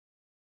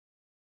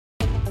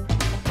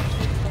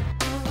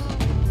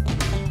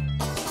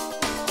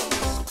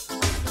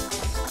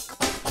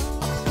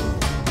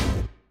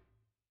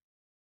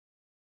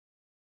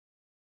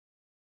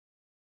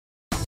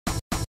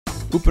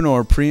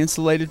Uponor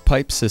pre-insulated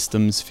pipe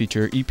systems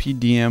feature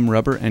EPDM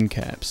rubber end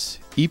caps.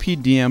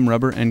 EPDM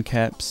rubber end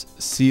caps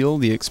seal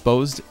the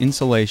exposed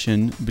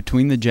insulation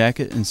between the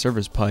jacket and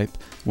service pipe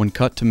when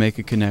cut to make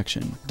a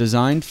connection.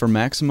 Designed for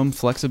maximum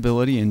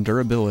flexibility and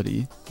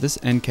durability, this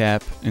end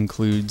cap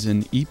includes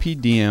an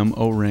EPDM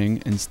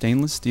O-ring and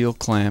stainless steel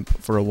clamp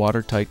for a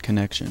watertight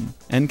connection.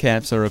 End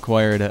caps are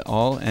required at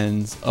all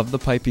ends of the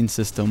piping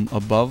system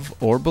above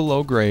or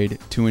below grade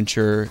to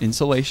ensure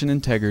insulation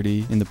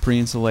integrity in the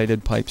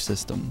pre-insulated pipe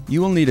system.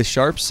 You will need a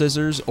sharp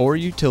scissors or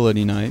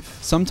utility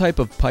knife, some type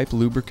of pipe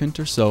lubricant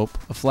or soap,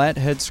 a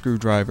flathead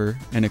screwdriver,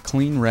 and a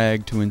clean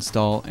rag to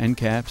install end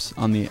caps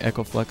on the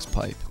Ecoflex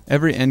pipe.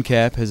 Every end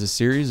cap has a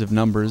series of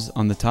numbers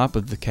on the top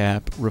of the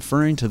cap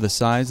referring to the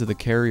size of the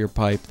carrier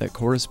pipe that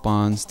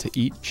corresponds to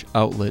each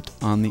outlet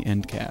on the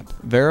end cap.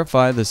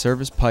 Verify the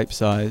service pipe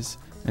size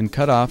and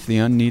cut off the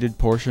unneeded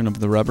portion of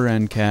the rubber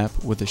end cap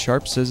with a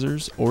sharp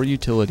scissors or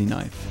utility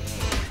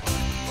knife.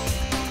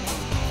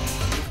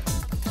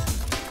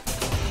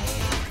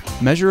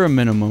 Measure a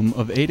minimum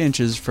of 8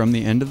 inches from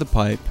the end of the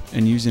pipe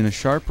and using a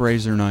sharp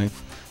razor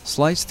knife,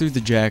 slice through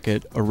the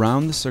jacket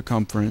around the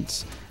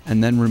circumference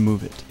and then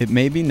remove it. It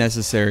may be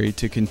necessary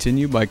to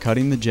continue by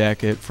cutting the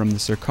jacket from the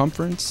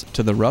circumference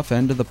to the rough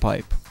end of the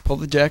pipe. Pull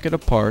the jacket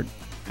apart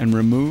and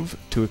remove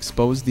to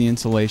expose the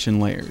insulation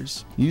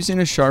layers. Using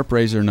a sharp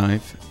razor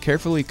knife,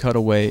 carefully cut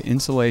away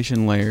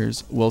insulation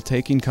layers while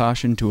taking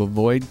caution to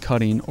avoid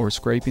cutting or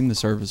scraping the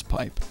service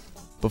pipe.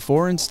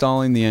 Before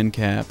installing the end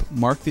cap,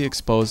 mark the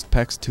exposed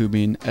PEX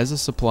tubing as a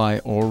supply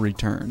or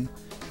return.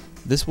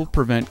 This will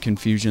prevent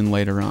confusion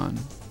later on.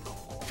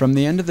 From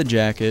the end of the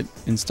jacket,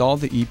 install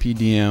the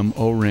EPDM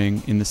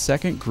O-ring in the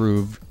second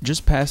groove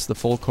just past the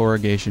full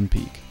corrugation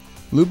peak.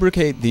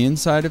 Lubricate the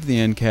inside of the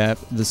end cap,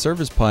 the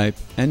service pipe,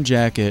 and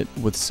jacket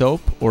with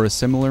soap or a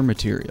similar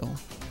material.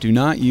 Do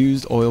not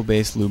use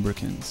oil-based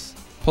lubricants.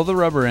 Pull the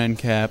rubber end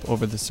cap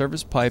over the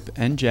service pipe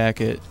and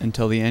jacket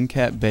until the end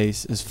cap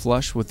base is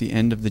flush with the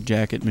end of the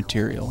jacket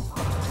material.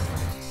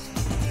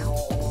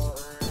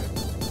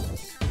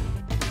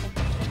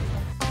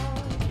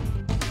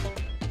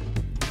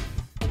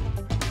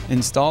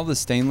 Install the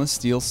stainless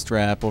steel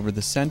strap over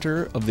the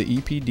center of the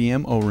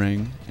EPDM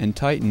O-ring and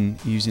tighten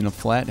using a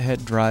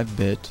flathead drive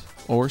bit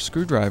or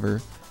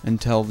screwdriver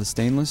until the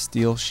stainless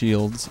steel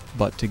shields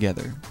butt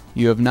together.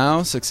 You have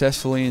now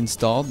successfully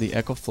installed the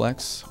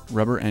Ecoflex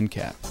rubber end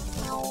cap.